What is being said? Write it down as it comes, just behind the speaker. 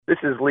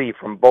is Lee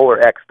from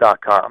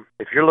BowlerX.com.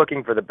 If you're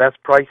looking for the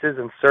best prices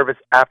and service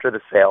after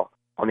the sale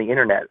on the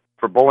internet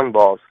for bowling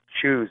balls,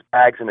 shoes,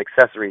 bags, and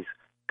accessories,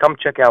 come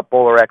check out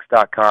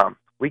BowlerX.com.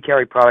 We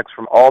carry products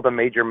from all the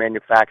major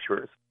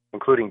manufacturers,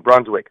 including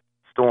Brunswick,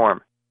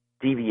 Storm,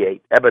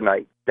 Deviate,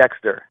 Ebonite,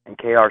 Dexter, and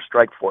KR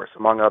Strikeforce,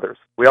 among others.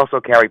 We also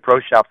carry Pro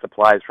Shop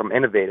supplies from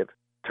Innovative,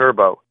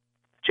 Turbo,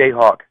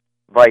 Jayhawk,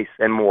 Vice,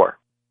 and more.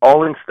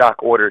 All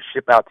in-stock orders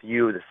ship out to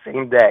you the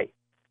same day.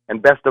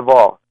 And best of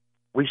all,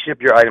 we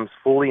ship your items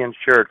fully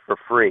insured for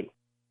free.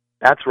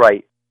 That's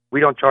right,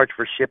 we don't charge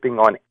for shipping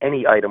on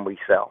any item we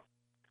sell.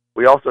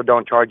 We also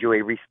don't charge you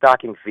a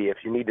restocking fee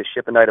if you need to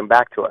ship an item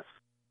back to us.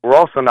 We're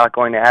also not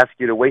going to ask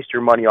you to waste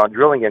your money on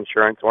drilling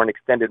insurance or an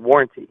extended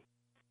warranty.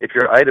 If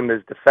your item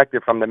is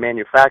defective from the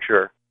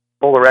manufacturer,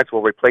 BowlerX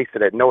will replace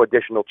it at no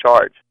additional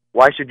charge.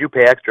 Why should you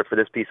pay extra for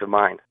this peace of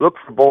mind? Look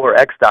for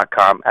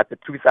BowlerX.com at the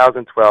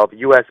 2012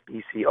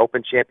 USBC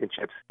Open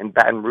Championships in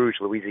Baton Rouge,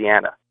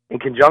 Louisiana. In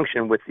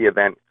conjunction with the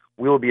event,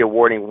 we will be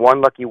awarding one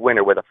lucky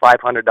winner with a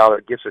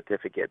 $500 gift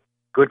certificate,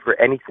 good for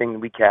anything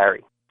we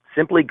carry.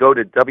 Simply go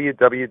to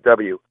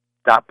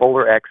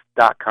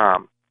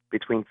www.bowlerx.com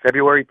between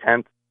February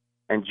 10th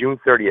and June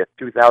 30th,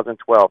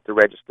 2012 to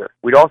register.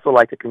 We'd also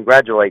like to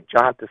congratulate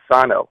John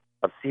Tisano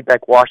of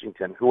Seabeck,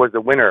 Washington, who was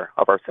the winner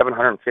of our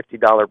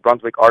 $750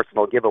 Brunswick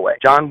Arsenal giveaway.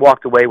 John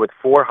walked away with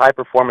 4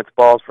 high-performance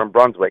balls from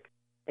Brunswick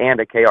and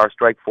a KR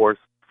Strikeforce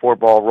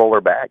 4-ball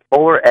roller bag.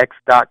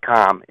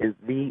 BowlerX.com is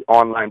the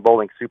online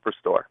bowling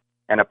superstore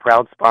and a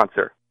proud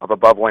sponsor of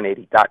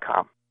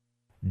Above180.com.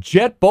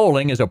 Jet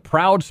Bowling is a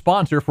proud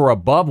sponsor for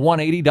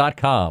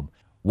Above180.com.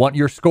 Want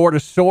your score to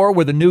soar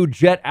with a new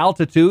Jet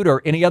Altitude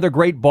or any other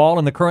great ball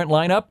in the current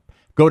lineup?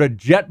 Go to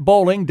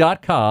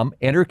jetbowling.com,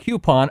 enter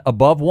coupon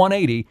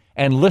Above180,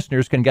 and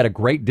listeners can get a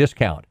great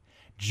discount.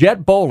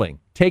 Jet Bowling,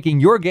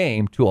 taking your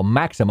game to a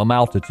maximum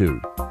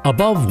altitude.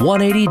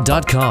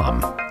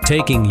 Above180.com,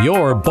 taking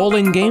your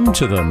bowling game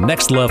to the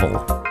next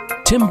level.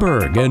 Tim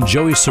Berg and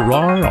Joey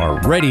Serrar are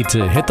ready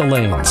to hit the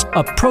lanes,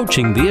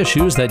 approaching the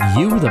issues that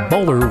you, the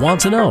bowler,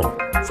 want to know.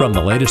 From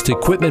the latest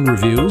equipment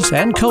reviews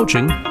and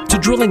coaching to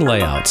drilling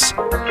layouts.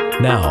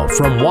 Now,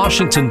 from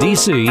Washington,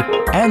 D.C.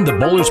 and the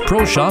Bowlers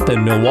Pro Shop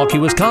in Milwaukee,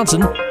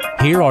 Wisconsin,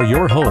 here are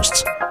your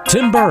hosts,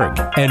 Tim Berg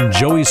and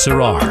Joey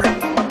Serrar.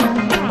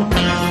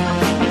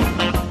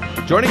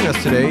 Joining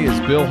us today is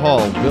Bill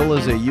Hall. Bill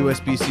is a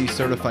USBC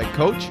certified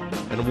coach,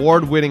 an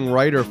award-winning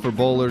writer for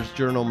Bowlers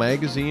Journal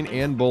magazine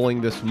and Bowling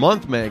This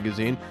Month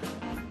magazine.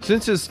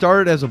 Since his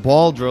start as a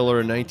ball driller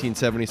in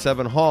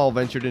 1977, Hall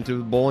ventured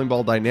into bowling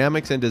ball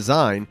dynamics and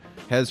design,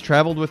 has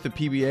traveled with the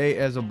PBA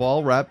as a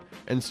ball rep,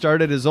 and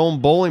started his own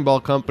bowling ball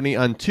company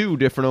on 2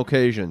 different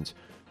occasions.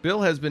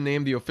 Bill has been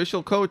named the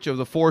official coach of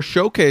the 4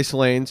 showcase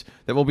lanes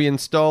that will be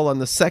installed on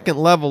the second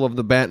level of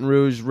the Baton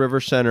Rouge River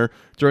Center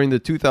during the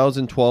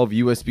 2012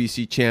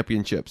 USBC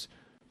Championships.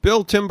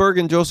 Bill, Tim Berg,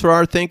 and Joe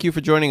Serrar, thank you for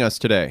joining us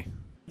today.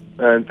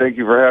 And thank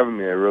you for having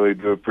me. I really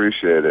do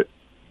appreciate it.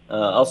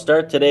 I'll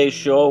start today's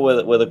show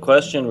with a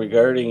question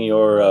regarding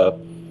your,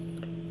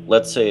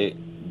 let's say,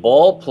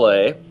 ball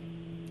play.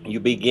 You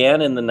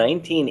began in the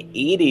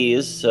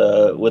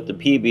 1980s with the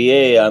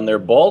PBA on their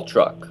ball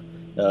truck.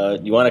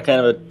 You want to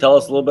kind of tell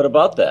us a little bit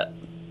about that?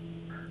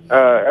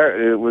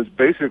 It was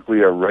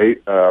basically a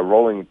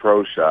rolling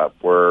pro shop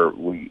where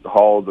we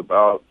hauled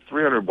about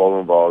 300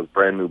 bowling balls,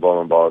 brand new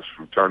bowling balls,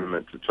 from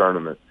tournament to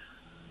tournament.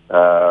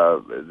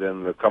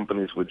 Then the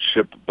companies would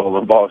ship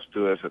bowling balls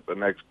to us at the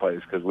next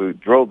place because we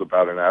drilled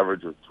about an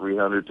average of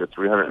 300 to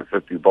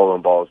 350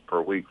 bowling balls per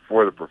week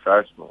for the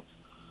professionals.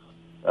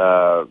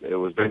 It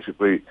was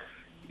basically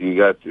you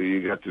got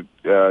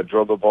to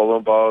drill the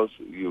bowling balls.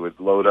 You would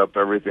load up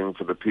everything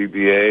for the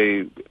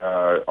PBA,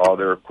 all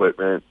their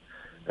equipment,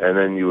 and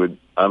then you would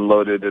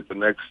unload it at the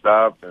next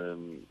stop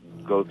and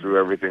go through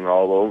everything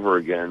all over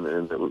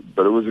again.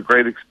 But it was a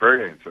great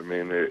experience. I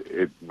mean,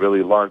 it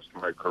really launched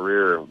my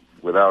career.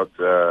 Without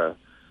the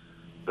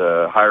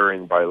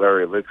hiring by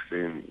Larry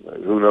Lickstein,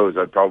 who knows?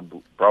 I'd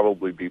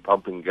probably be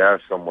pumping gas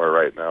somewhere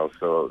right now.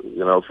 So,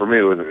 for me,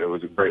 it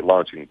was a great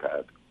launching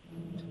pad.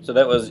 So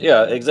that was,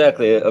 yeah,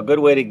 exactly, a good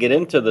way to get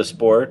into the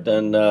sport,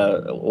 and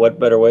what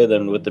better way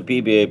than with the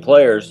PBA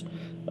players.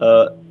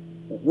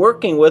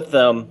 Working with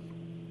them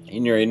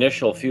in your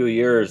initial few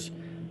years,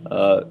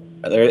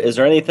 is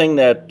there anything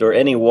or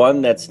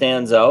anyone that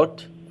stands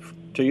out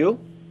to you?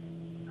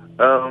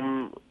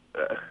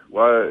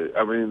 Well,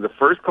 I mean, the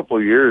first couple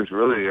of years,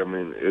 really, I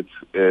mean,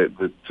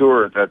 the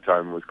tour at that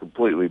time was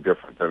completely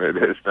different than it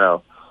is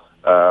now.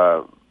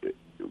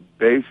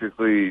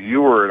 Basically,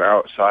 you were an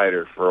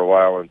outsider for a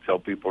while until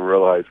people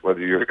realized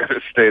whether you were going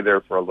to stay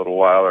there for a little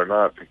while or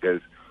not,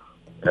 because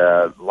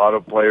a lot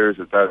of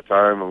players at that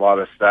time, a lot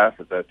of staff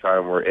at that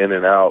time were in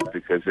and out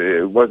because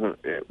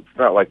it's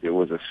not like it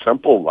was a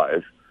simple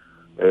life.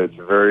 It's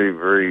very,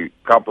 very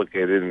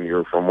complicated, and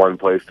you're from one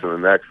place to the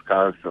next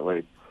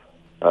constantly.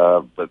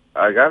 But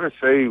I got to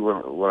say,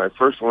 when I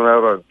first went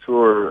out on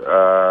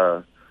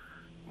tour,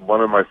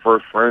 one of my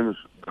first friends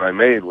that I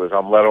made was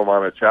Amleto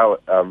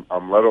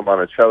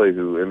Monticelli,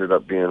 who ended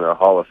up being a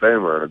Hall of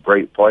Famer and a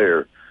great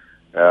player.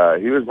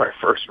 He was my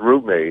first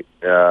roommate.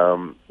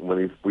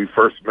 When we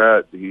first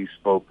met, he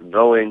spoke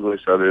no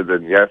English other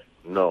than yes,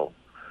 no.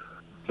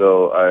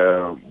 So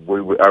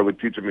I would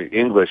teach him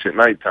English at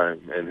nighttime,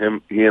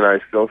 and he and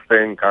I still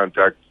stay in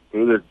contact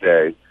to this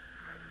day.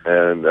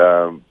 And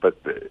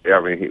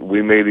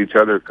we made each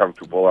other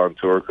comfortable on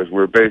tour because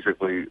we're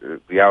basically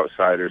the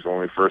outsiders when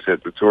we first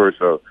hit the tour.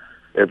 So,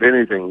 if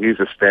anything, he's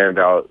a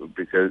standout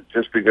because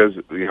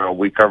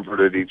we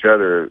comforted each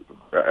other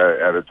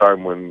at a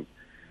time when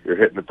you're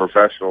hitting the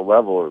professional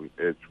level, and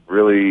it's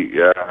really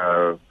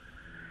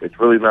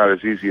not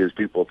as easy as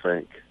people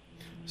think.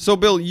 So,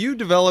 Bill, you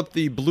developed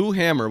the Blue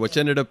Hammer, which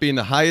ended up being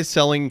the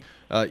highest-selling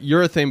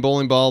urethane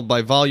bowling ball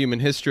by volume in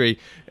history.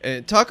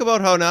 Talk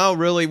about how now,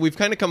 really, we've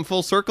kind of come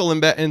full circle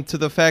into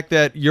the fact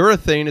that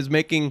urethane is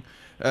making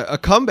a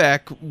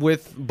comeback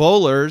with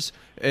bowlers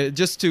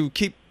just to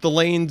keep the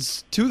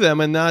lanes to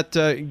them and not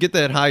get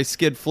that high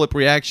skid flip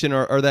reaction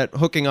or that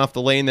hooking off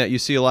the lane that you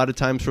see a lot of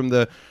times from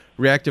the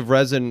reactive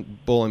resin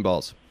bowling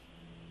balls.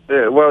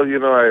 Yeah, well,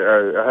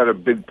 I had a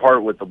big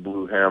part with the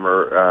Blue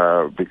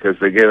Hammer because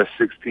they gave us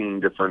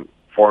 16 different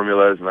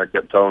formulas, and I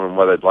kept telling them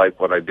what I'd like,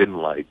 what I didn't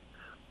like.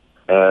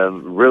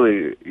 And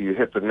really, you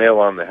hit the nail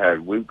on the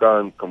head. We've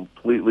gone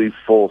completely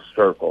full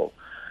circle.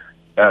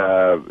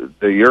 The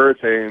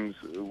urethanes,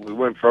 we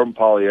went from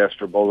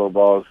polyester bowling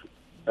balls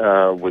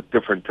with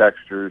different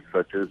textures,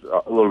 such as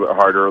a little bit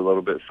harder, a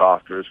little bit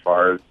softer as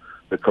far as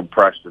the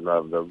compression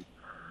of them,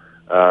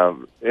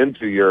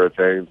 into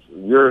urethanes.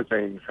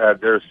 Urethanes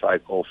had their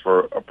cycle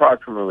for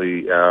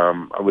approximately,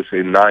 I would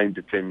say, 9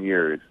 to 10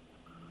 years.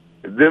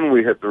 Then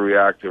we hit the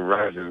reactive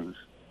resins,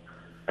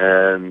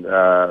 and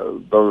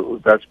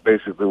that's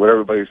basically what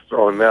everybody's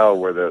throwing now,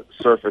 where the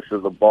surface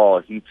of the ball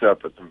heats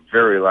up at the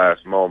very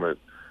last moment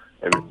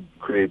and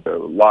creates a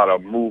lot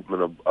of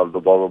movement of the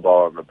bowling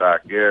ball on the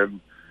back end.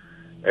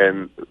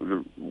 And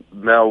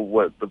now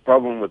what the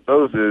problem with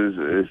those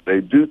is they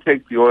do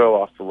take the oil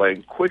off the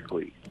lane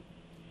quickly.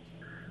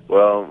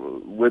 Well,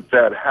 with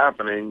that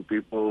happening,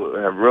 people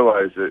have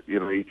realized that,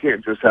 you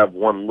can't just have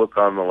one look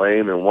on the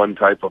lane and one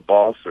type of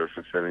ball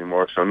surface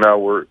anymore. So now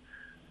we're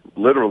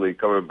literally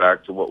coming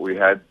back to what we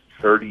had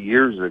 30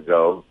 years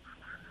ago,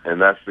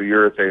 and that's the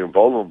urethane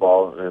bowling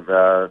ball. And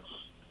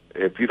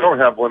if you don't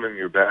have one in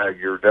your bag,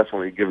 you're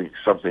definitely giving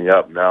something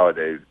up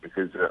nowadays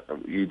because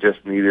you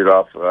just need it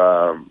off.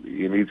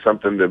 You need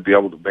something to be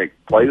able to make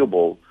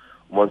playable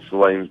once the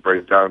lanes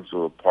break down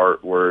to a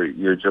part where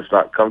you're just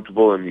not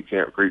comfortable and you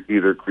can't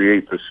either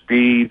create the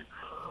speed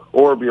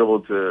or be able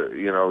to,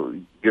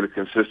 get a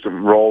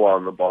consistent roll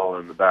on the ball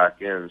in the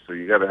back end. So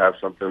you got to have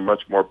something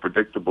much more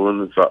predictable,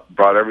 and it's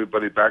brought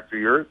everybody back to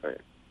urethane.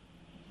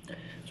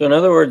 So in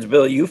other words,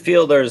 Bill, you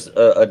feel there's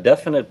a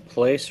definite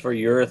place for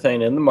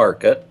urethane in the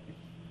market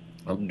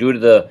due to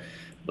the,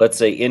 let's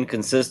say,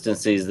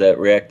 inconsistencies that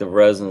reactive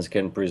resins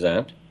can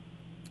present.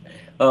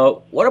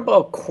 What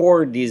about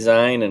core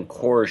design and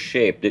core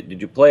shape?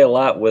 Did you play a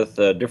lot with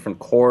different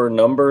core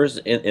numbers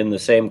in the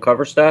same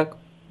cover stock?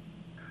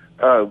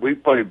 We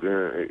played,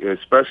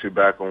 especially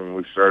back when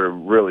we started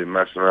really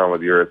messing around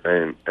with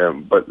urethane.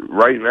 But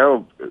right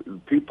now,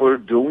 people are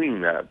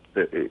doing that.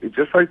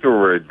 Just like there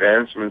were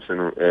advancements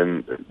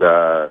from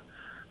the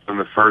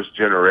first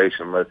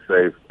generation, let's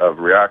say, of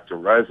reactive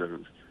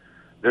resins,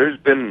 there's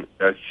been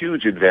a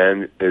huge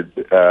advancement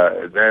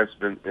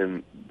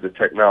in the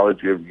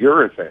technology of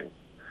urethane.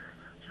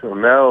 So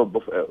now,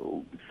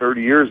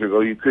 30 years ago,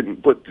 you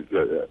couldn't put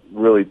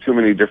really too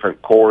many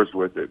different cores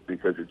with it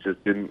because it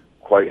just didn't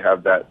quite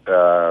have that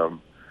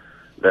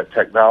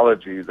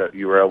technology that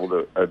you were able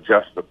to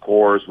adjust the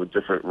cores with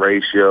different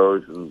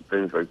ratios and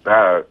things like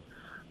that.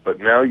 But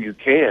now you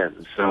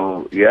can.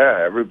 So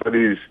yeah,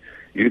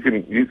 you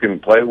can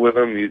play with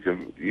them. You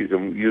can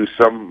use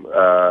some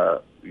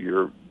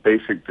your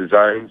basic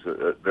designs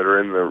that are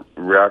in the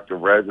reactive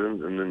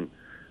resins, and then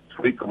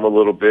tweak them a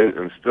little bit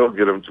and still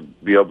get them to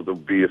be able to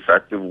be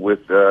effective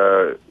with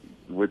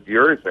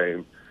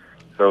urethane.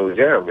 So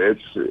yeah,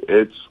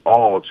 it's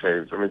all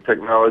changed. I mean,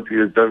 technology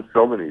has done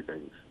so many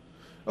things.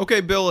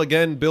 Okay, Bill,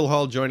 again, Bill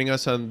Hall joining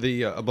us on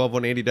the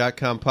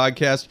Above180.com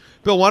podcast.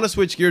 Bill, want to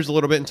switch gears a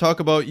little bit and talk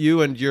about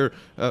you and your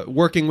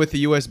working with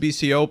the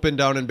USBC Open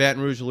down in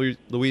Baton Rouge,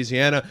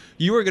 Louisiana.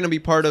 You are going to be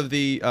part of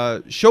the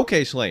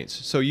showcase lanes.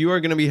 So you are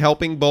going to be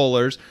helping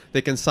bowlers.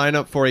 They can sign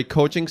up for a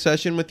coaching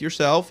session with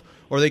yourself,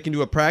 or they can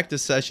do a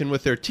practice session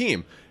with their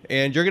team.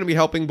 And you're going to be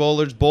helping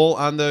bowlers bowl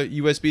on the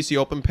USBC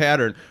Open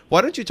pattern.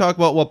 Why don't you talk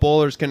about what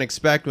bowlers can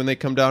expect when they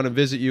come down and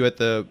visit you at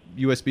the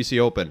USBC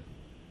Open?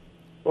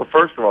 Well,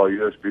 first of all,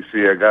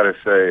 USBC, I got to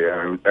say,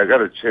 I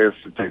got a chance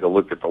to take a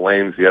look at the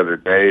lanes the other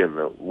day and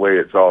the way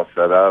it's all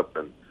set up,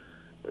 and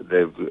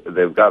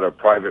they've got a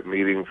private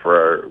meeting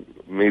for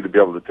me to be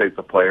able to take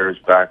the players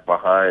back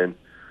behind.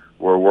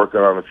 We're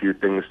working on a few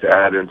things to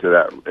add into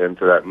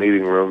that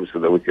meeting room so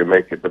that we can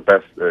make it the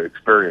best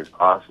experience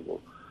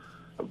possible.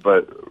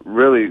 But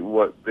really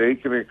what they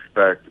can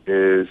expect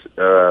is,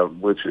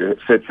 which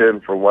fits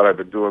in for what I've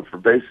been doing for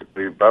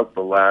basically about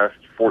the last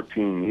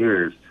 14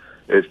 years,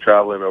 is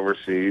traveling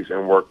overseas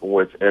and working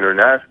with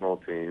international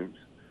teams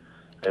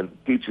and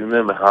teaching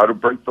them how to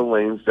break the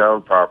lanes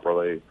down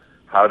properly,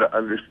 how to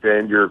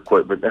understand your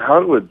equipment, and how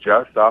to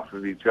adjust off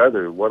of each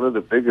other. One of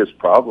the biggest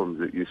problems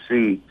that you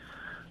see,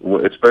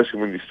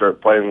 especially when you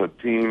start playing with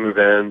team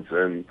events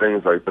and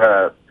things like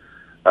that,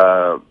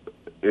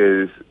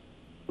 is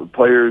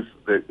players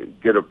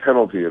that get a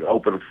penalty, an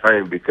open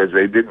frame, because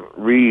they didn't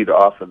read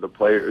off of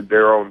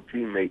their own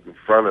teammate in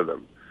front of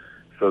them.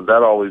 So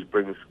that always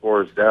brings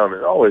scores down.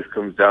 It always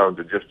comes down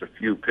to just a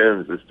few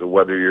pins as to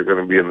whether you're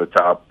going to be in the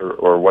top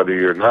or whether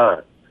you're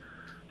not.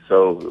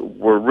 So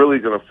we're really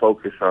going to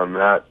focus on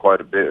that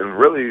quite a bit. And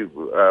really,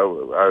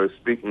 I was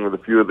speaking with a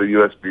few of the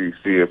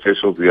USBC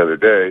officials the other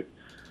day,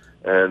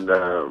 and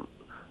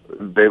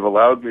they've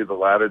allowed me the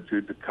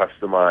latitude to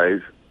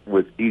customize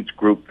with each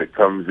group that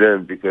comes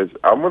in, because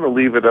I'm going to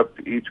leave it up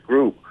to each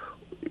group.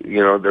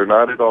 You know, they're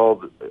not at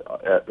all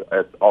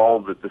at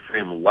the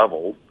same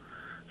level.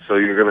 So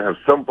you're going to have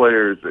some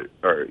players that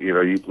are, you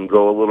know, you can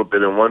go a little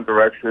bit in one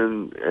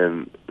direction,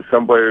 and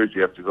some players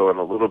you have to go in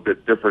a little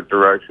bit different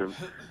direction.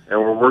 And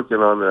we're working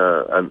on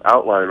an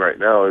outline right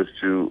now as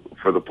to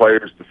for the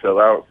players to fill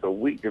out so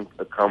we can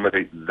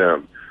accommodate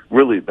them.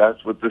 Really,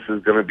 that's what this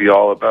is going to be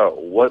all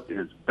about. What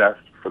is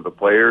best for the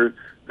player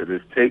that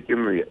is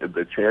taking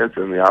the chance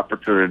and the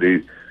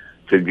opportunity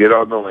to get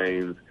on the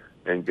lanes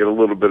and get a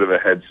little bit of a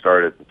head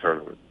start at the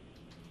tournament.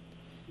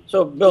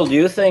 So, Bill, do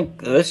you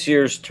think this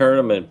year's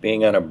tournament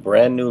being on a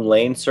brand new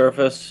lane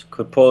surface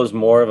could pose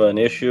more of an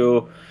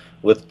issue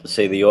with,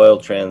 say, the oil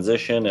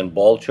transition and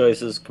ball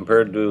choices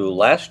compared to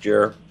last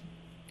year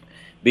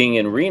being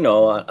in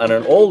Reno on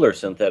an older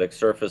synthetic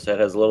surface that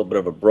has a little bit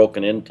of a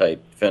broken-in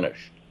type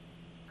finish?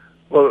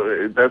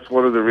 Well, that's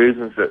one of the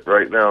reasons that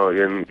right now,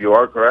 and you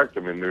are correct,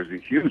 I mean, there's a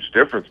huge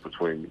difference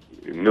between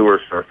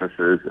newer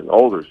surfaces and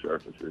older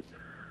surfaces.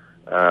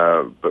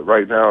 But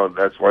right now,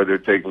 that's why they're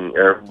taking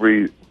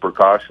every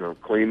precaution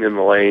of cleaning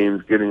the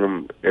lanes, getting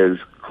them as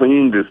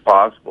cleaned as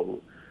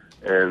possible.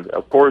 And,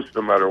 of course,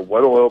 no matter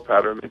what oil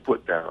pattern they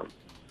put down,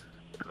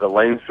 the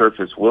lane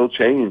surface will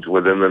change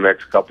within the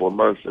next couple of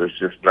months. There's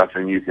just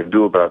nothing you can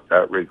do about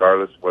that,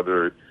 regardless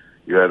whether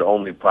you had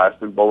only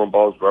plastic bowling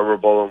balls, rubber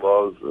bowling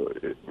balls,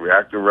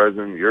 reactive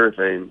resin,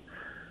 urethane.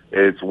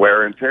 It's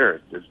wear and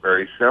tear. It's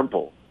very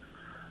simple.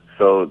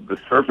 So the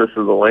surface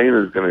of the lane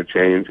is going to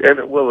change, and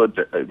it will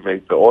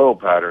make the oil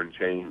pattern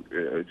change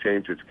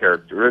its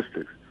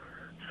characteristics.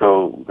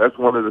 So that's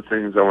one of the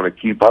things I want to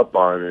keep up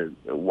on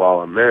while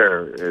I'm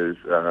there is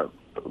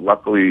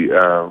luckily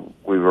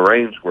we've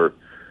arranged where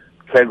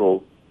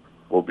Kegel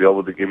will be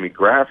able to give me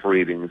graph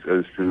readings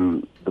as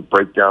to the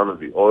breakdown of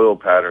the oil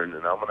pattern,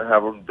 and I'm going to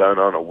have them done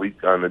on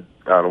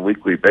a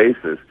weekly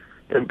basis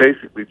and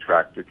basically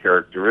track the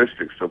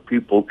characteristics so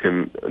people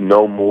can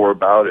know more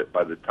about it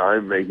by the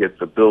time they hit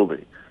the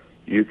building.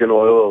 You can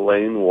oil a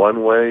lane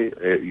one way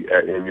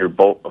in your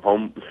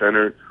home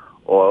center,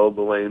 oil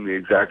the lane the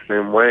exact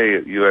same way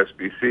at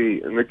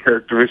USBC, and the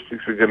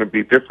characteristics are going to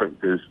be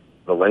different because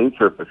the lane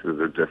surfaces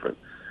are different.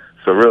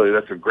 So really,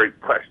 that's a great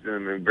question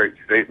and a great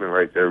statement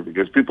right there,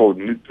 because people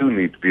do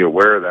need to be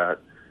aware of that.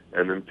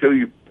 And until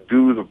you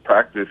do the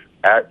practice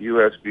at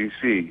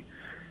USBC,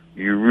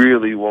 you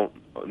really won't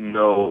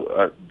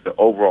know the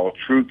overall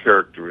true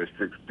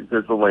characteristics,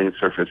 because the lane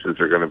surfaces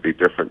are going to be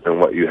different than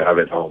what you have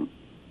at home.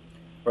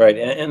 Right,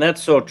 and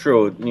that's so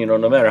true. You know,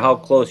 no matter how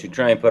close you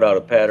try and put out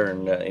a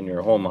pattern in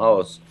your home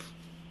house,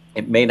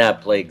 it may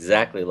not play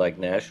exactly like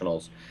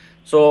nationals.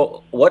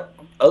 So what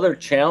other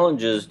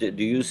challenges do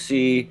you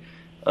see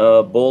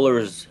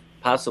bowlers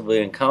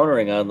possibly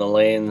encountering on the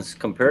lanes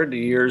compared to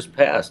years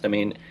past? I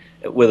mean,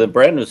 with a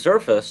brand new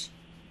surface,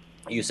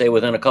 you say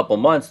within a couple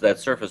months that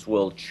surface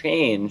will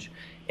change,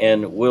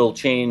 and will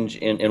change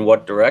in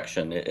what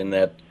direction? In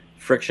that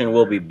friction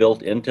will be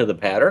built into the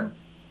pattern?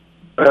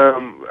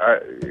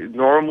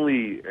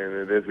 Normally, and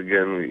it is,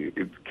 again,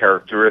 it's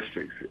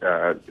characteristics.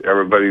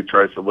 Everybody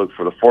tries to look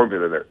for the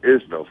formula. There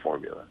is no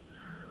formula.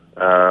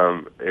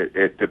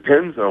 It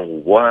depends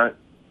on what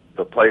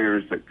the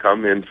players that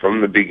come in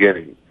from the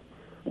beginning,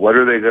 what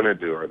are they going to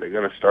do? Are they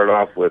going to start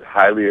off with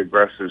highly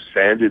aggressive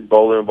sanded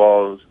bowling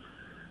balls?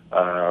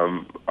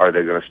 Are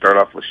they going to start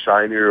off with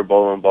shinier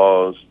bowling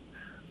balls?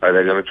 Are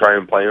they going to try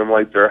and play them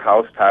like their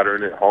house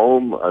pattern at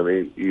home? I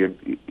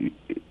mean,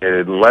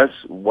 unless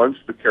once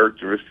the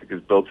characteristic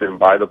is built in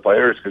by the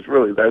players, because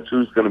really that's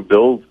who's going to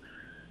build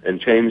and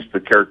change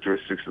the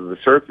characteristics of the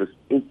surface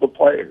is the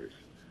players.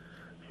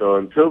 So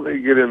until they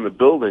get in the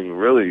building,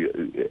 really,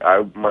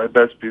 my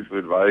best piece of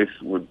advice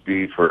would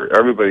be for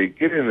everybody,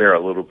 get in there a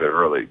little bit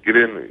early. Get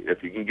in,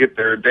 if you can get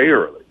there a day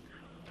early.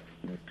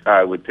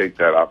 I would take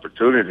that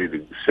opportunity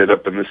to sit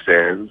up in the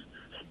stands,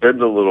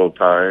 spend a little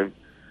time,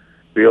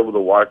 be able to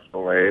watch the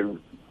lanes,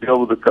 be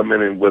able to come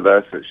in with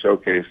us at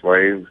Showcase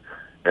Lanes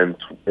and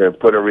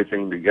put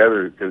everything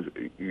together, because,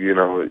 you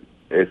know,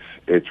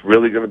 it's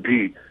really going to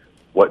be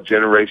what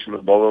generation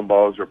of bowling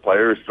balls are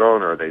players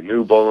throwing. Are they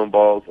new bowling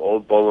balls,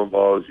 old bowling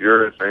balls,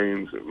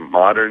 urethanes,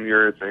 modern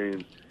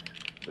urethanes?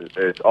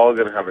 It's all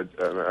going to have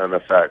an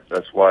effect.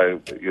 That's why,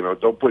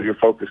 don't put your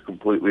focus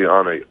completely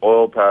on a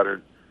oil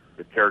pattern.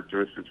 The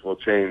characteristics will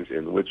change.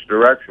 In which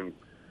direction,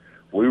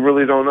 we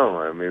really don't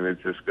know. I mean,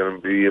 it's just going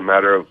to be a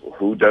matter of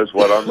who does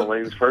what on the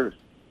lanes first.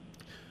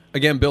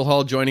 Again, Bill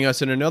Hall joining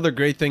us. And another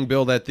great thing,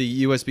 Bill, that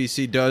the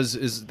USBC does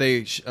is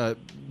they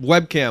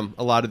webcam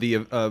a lot of the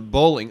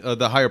bowling,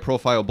 the higher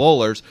profile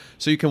bowlers,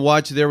 so you can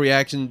watch their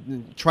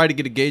reaction, try to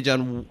get a gauge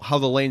on how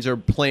the lanes are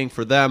playing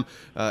for them.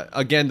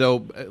 Again,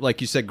 though, like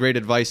you said, great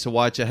advice to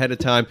watch ahead of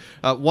time.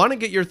 Want to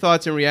get your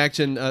thoughts and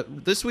reaction.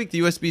 This week,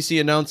 the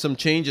USBC announced some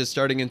changes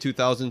starting in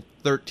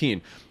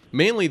 2013,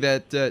 mainly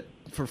that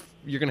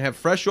you're going to have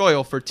fresh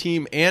oil for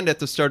team and at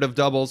the start of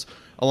doubles.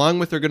 Along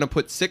with, they're going to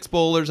put 6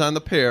 bowlers on the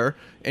pair,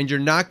 and you're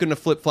not going to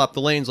flip-flop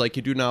the lanes like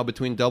you do now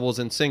between doubles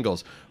and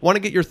singles. Want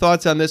to get your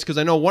thoughts on this, because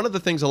I know one of the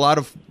things a lot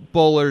of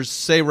bowlers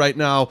say right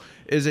now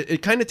is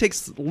it kind of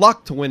takes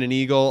luck to win an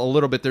eagle a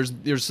little bit. There's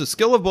the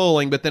skill of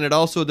bowling, but then it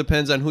also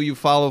depends on who you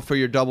follow for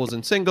your doubles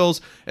and singles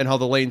and how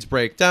the lanes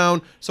break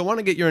down. So I want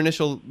to get your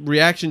initial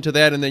reaction to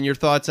that, and then your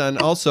thoughts on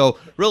also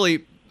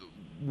really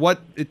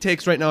what it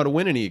takes right now to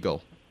win an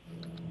eagle.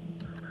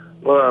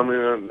 Well, I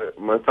mean,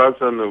 my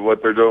thoughts on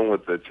what they're doing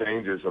with the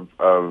changes of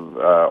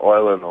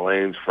oil in the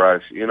lanes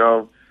fresh,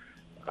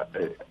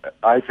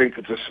 I think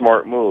it's a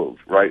smart move.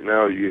 Right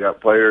now, you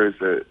got players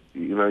that,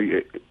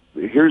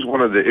 here's one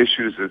of the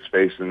issues that's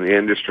facing the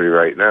industry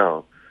right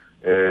now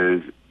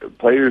is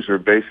players are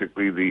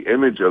basically, the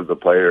image of the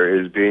player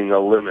is being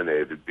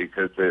eliminated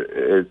because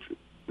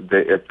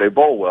if they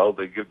bowl well,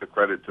 they give the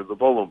credit to the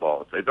bowling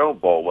ball. If they don't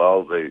bowl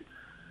well, they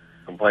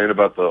complain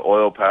about the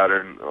oil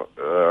pattern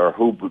or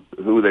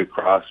who they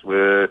cross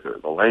with or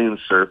the lane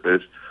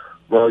surface.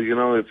 Well,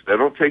 if they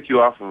don't take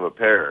you off of a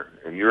pair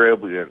and you're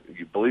able to,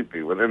 you believe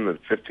me, within the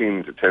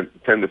 10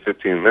 to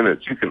 15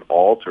 minutes, you can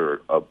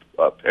alter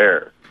a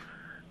pair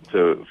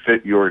to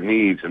fit your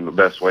needs in the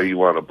best way you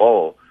want to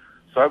bowl.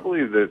 So I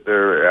believe that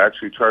they're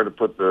actually trying to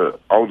put the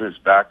onus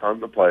back on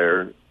the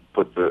player,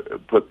 put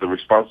the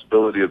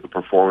responsibility of the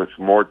performance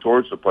more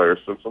towards the player.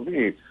 So for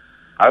me,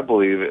 I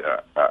believe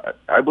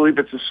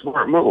it's a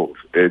smart move.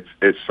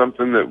 It's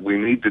something that we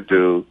need to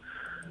do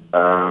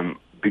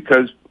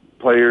because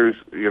players,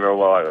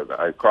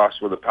 I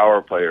crossed with a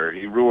power player.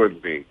 He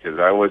ruined me because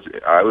I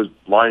was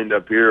lined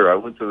up here. I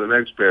went to the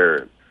next pair.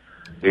 And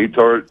he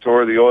tore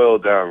the oil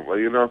down. Well,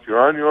 if you're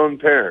on your own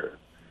pair,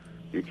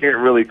 you can't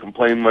really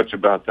complain much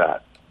about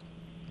that.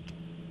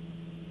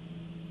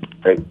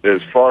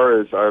 As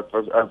far as I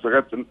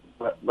forgot the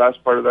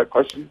last part of that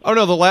question. Oh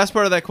no, the last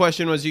part of that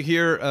question was you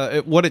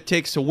hear what it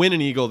takes to win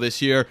an eagle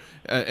this year,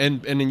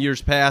 and in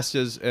years past,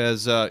 as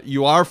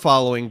you are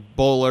following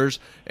bowlers,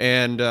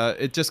 and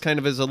it just kind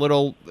of is a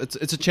little.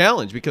 It's a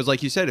challenge because,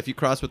 like you said, if you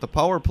cross with a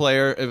power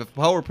player, if a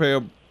power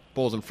player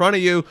bowls in front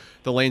of you,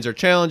 the lanes are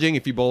challenging.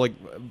 If you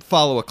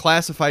follow a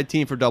classified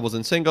team for doubles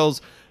and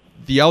singles,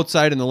 the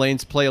outside and the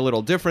lanes play a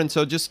little different.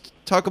 So just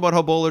talk about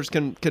how bowlers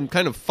can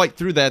kind of fight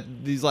through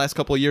that these last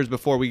couple of years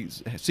before we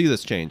see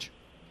this change.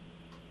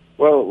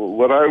 Well,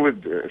 what I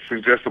would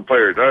suggest a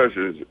player does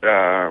is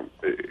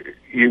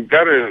you've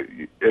got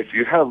to, if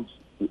you have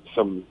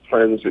some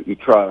friends that you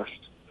trust,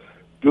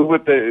 do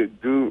what they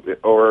do,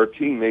 or a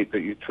teammate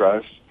that you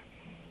trust,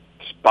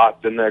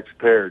 spot the next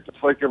pair,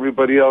 just like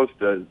everybody else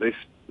does. They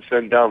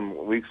send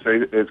down, we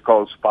say it's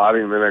called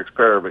spotting the next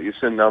pair, but you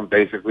send down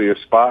basically a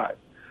spot.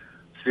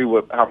 See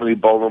how many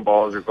bowling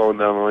balls are going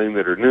down the lane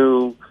that are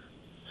new.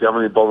 See how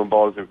many bowling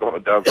balls are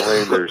going down the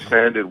lane that are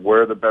sanded,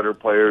 where the better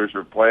players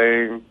are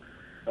playing.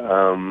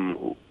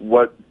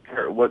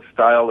 What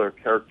style or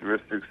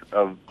characteristics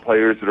of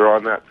players that are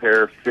on that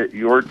pair fit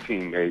your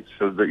teammates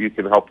so that you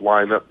can help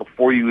line up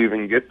before you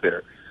even get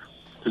there.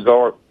 To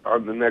go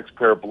on the next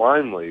pair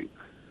blindly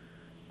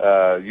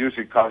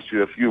usually costs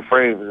you a few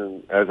frames,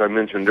 and as I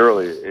mentioned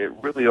earlier, it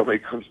really only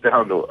comes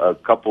down to a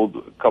couple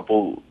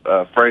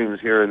frames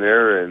here and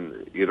there,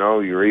 and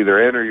you're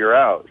either in or you're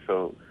out.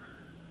 So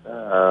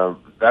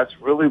that's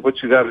really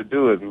what you got to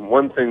do. And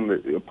one thing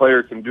that a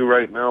player can do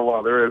right now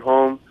while they're at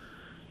home,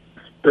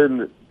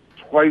 spend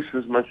twice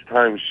as much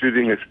time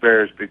shooting at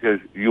spares, because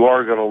you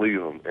are going to leave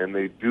them, and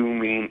they do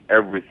mean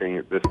everything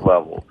at this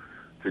level.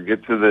 To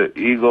get to the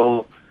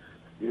eagle,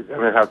 you're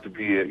going to have to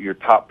be at your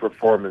top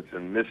performance,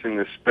 and missing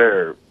a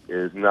spare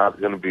is not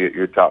going to be at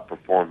your top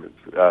performance.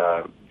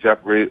 Jeff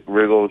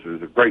Riggles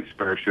is a great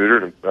spare shooter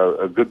and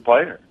a good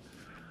player.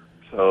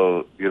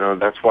 So,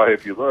 that's why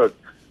if you look,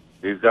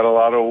 he's got a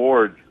lot of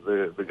awards.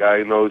 The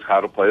guy knows how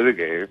to play the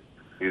game.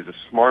 He's a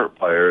smart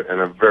player and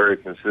a very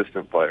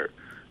consistent player.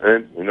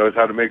 And he knows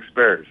how to make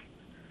spares.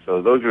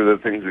 So those are the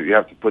things that you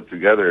have to put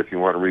together if you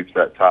want to reach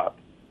that top.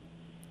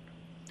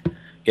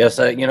 Yes,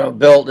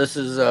 Bill, this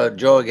is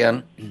Joe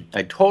again.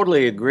 I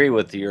totally agree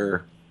with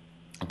your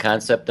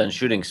concept on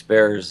shooting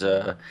spares.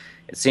 It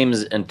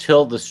seems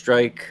until the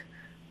strike,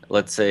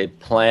 let's say,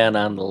 plan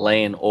on the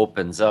lane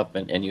opens up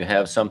and you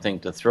have something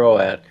to throw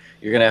at,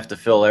 you're going to have to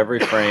fill every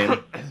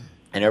frame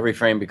and every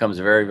frame becomes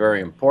very,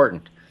 very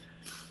important.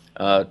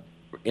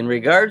 In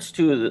regards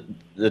to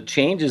the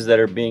changes that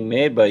are being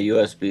made by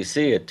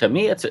USBC, to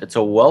me, it's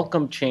a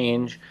welcome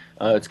change.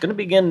 It's going to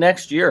begin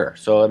next year,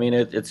 so I mean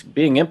it's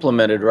being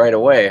implemented right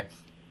away.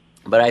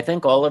 But I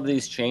think all of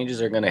these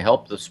changes are going to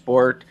help the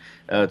sport.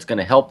 It's going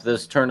to help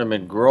this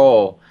tournament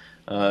grow.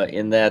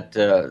 In that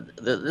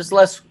there's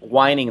less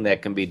whining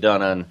that can be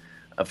done on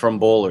from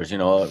bowlers,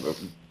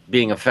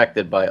 being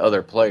affected by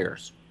other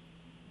players.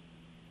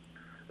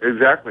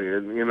 Exactly,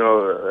 and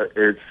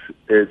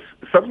it's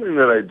something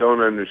that I don't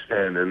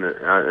understand, and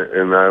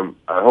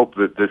I hope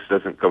that this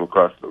doesn't come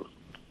across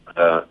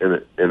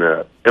in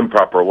a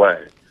improper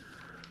way.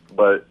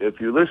 But if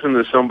you listen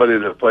to somebody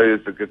that plays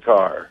the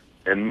guitar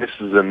and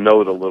misses a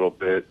note a little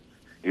bit,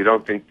 you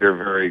don't think they're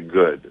very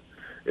good.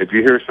 If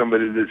you hear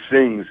somebody that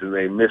sings and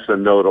they miss a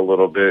note a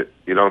little bit,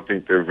 you don't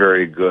think they're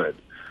very good.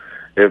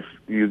 If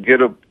you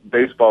get a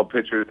baseball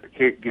pitcher that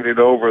can't get it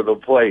over the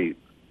plate,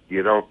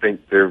 you don't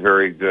think they're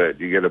very good.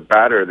 You get a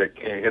batter that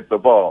can't hit the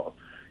ball,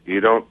 you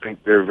don't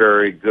think they're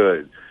very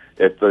good.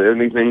 If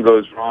anything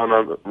goes wrong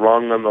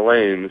on the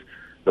lanes,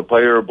 the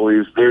player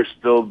believes they're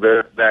still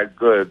that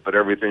good, but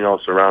everything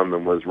else around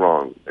them was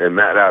wrong. And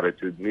that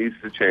attitude needs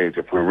to change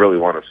if we really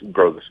want to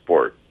grow the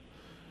sport.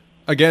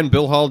 Again,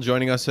 Bill Hall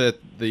joining us at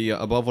the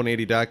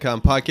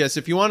above180.com podcast.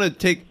 If you want to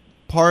take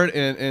part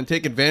and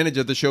take advantage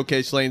of the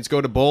showcase lanes,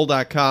 go to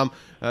bowl.com.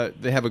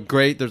 They have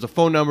there's a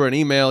phone number, an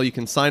email. You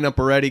can sign up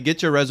already.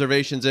 Get your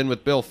reservations in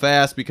with Bill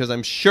fast, because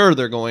I'm sure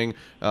they're going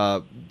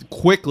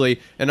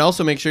quickly. And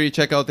also make sure you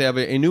check out, they have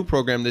a new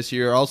program this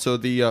year, also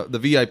the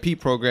VIP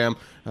program,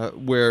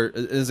 where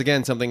is,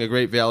 again, a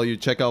great value.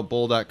 Check out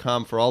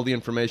bowl.com for all the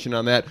information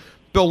on that.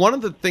 Bill, one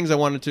of the things I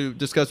wanted to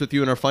discuss with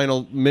you in our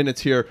final minutes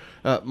here,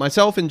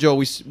 myself and Joe,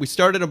 we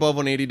started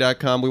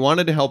above180.com. We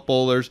wanted to help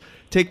bowlers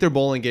take their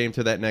bowling game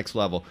to that next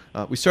level.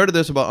 We started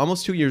this about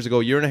almost 2 years ago,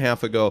 a year and a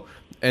half ago,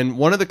 and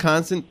one of the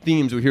constant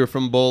themes we hear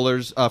from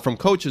bowlers, from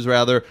coaches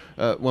rather,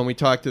 when we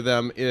talk to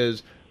them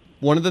is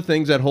one of the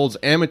things that holds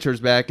amateurs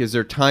back is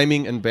their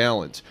timing and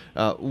balance.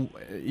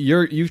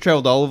 You've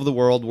traveled all over the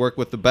world, worked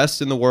with the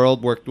best in the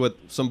world, worked with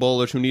some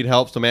bowlers who need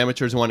help, some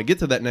amateurs who want to get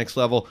to that next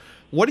level.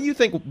 What do you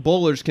think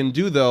bowlers can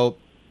do, though,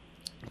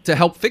 to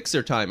help fix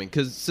their timing?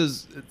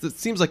 Because it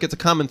seems like it's a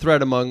common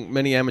thread among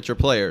many amateur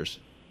players.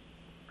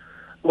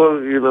 Well,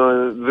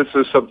 this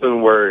is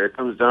something where it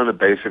comes down to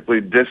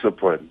basically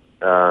discipline.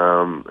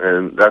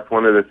 And that's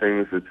one of the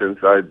things that's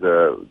inside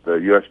the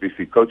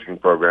USBC coaching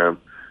program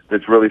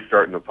that's really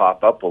starting to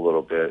pop up a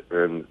little bit.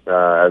 And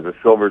as a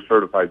silver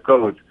certified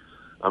coach,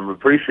 I'm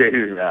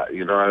appreciating that.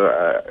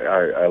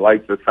 I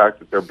like the fact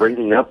that they're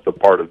bringing up the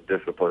part of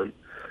discipline.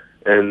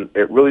 And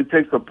it really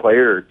takes a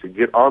player to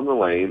get on the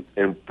lane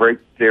and break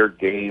their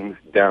games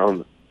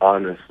down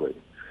honestly.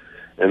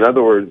 In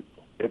other words,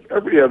 if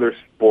every other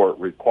sport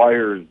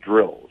requires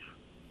drills,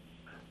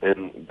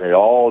 and they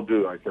all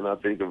do, I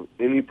cannot think of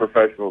any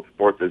professional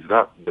sport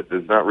that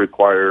does not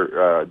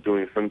require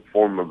doing some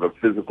form of a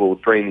physical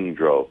training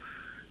drill,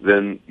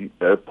 then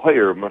a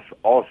player must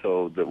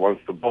also, that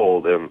wants to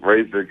bowl and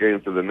raise their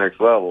game to the next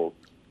level,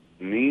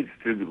 needs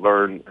to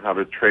learn how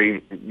to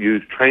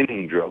use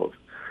training drills,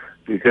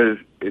 because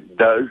it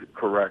does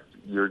correct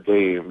your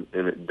game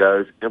and it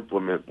does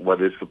implement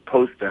what is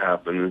supposed to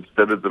happen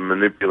instead of the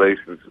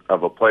manipulations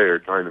of a player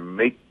trying to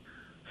make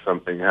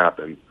something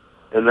happen.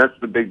 And that's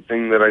the big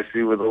thing that I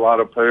see with a lot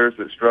of players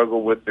that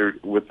struggle with their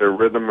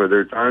rhythm or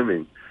their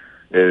timing,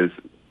 is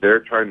they're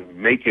trying to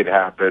make it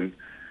happen,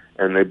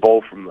 and they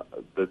bowl from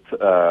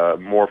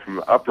more from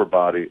the upper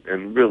body.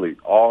 And really,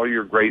 all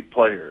your great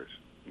players,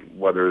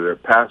 whether they're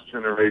past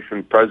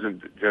generation,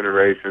 present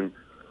generation,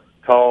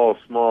 tall,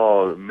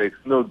 small, it makes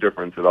no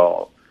difference at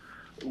all.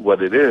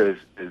 What it is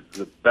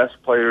the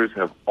best players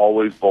have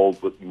always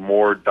bowled with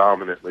more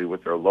dominantly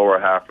with their lower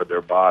half of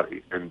their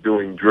body, and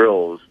doing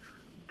drills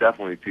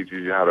definitely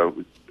teaches you how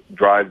to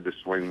drive the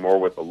swing more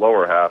with the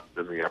lower half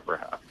than the upper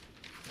half.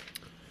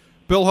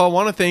 Bill Hall, I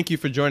want to thank you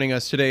for joining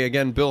us today.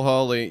 Again, Bill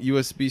Hall, a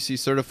USBC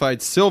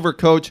certified silver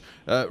coach,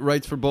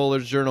 writes for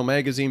Bowlers Journal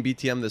magazine,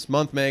 BTM This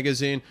Month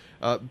magazine.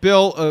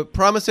 Bill,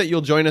 promise that you'll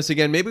join us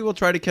again. Maybe we'll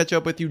try to catch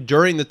up with you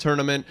during the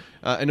tournament.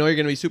 I know you're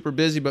going to be super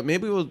busy, but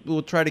maybe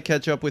we'll try to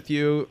catch up with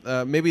you,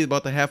 maybe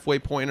about the halfway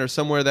point or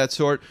somewhere of that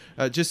sort.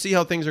 Just see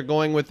how things are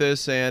going with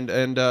this, and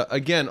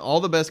again, all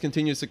the best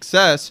continued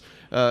success.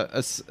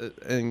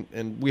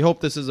 And we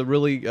hope this is a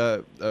really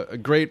a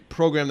great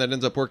program that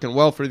ends up working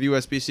well for the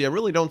USBC. I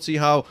really don't see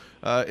how,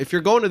 if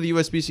you're going to the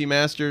USBC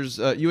Masters,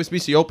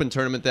 USBC Open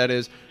tournament, that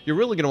is, you're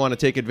really going to want to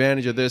take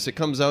advantage of this. It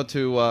comes out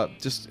to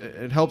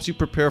it helps you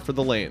prepare for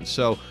the lanes.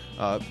 So,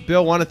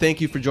 Bill, I want to thank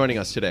you for joining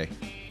us today.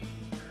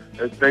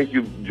 Thank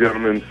you,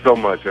 gentlemen, so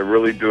much. I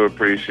really do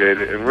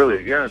appreciate it. And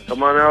really,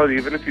 come on out,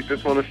 even if you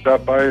just want to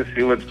stop by and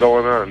see what's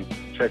going on.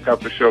 Check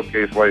out the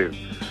showcase lanes.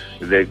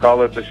 They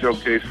call it the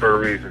showcase for a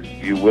reason.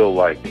 You will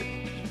like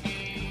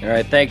it. All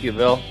right. Thank you,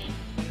 Bill.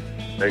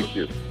 Thank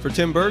you. For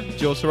Tim Berg,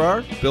 Joe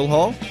Serrar, Bill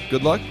Hall,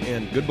 good luck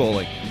and good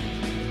bowling.